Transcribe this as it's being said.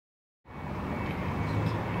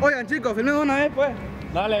Oigan chicos, filmen de una vez pues.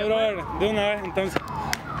 Dale, brother, de una vez entonces.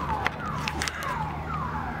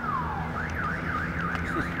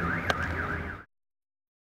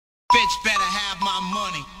 Bitch better have my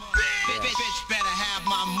money. Bitch better have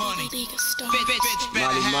my money. Bitch better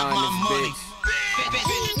have my money.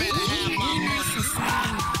 Bitch better have my money.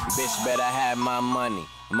 Bitch better have my money.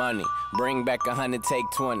 Money. Bring back 100, take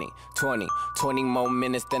 20. 20 more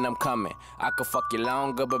minutes, then I'm coming. I could fuck you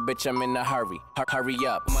longer, but bitch, I'm in a hurry. Hurry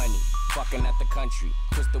up, money. Fucking at the country.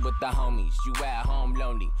 Twisted with the homies. You at home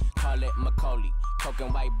lonely. Call it Macaulay.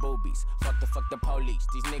 Coking white boobies. Fuck the police.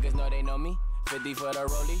 These niggas know they know me. 50 for the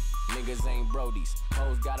rollie. Niggas ain't brodies.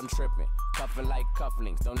 Hoes got them tripping. Cuffing like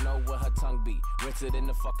cufflinks. Don't know what her tongue be. Rinse it in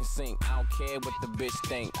the fucking sink. I don't care what the bitch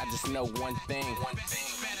think. I just know one thing.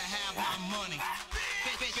 Bitch better have my money.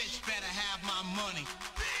 Bitch better have my money.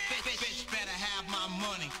 Bitch better have my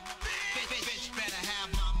money. Bitch better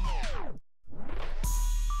have my money.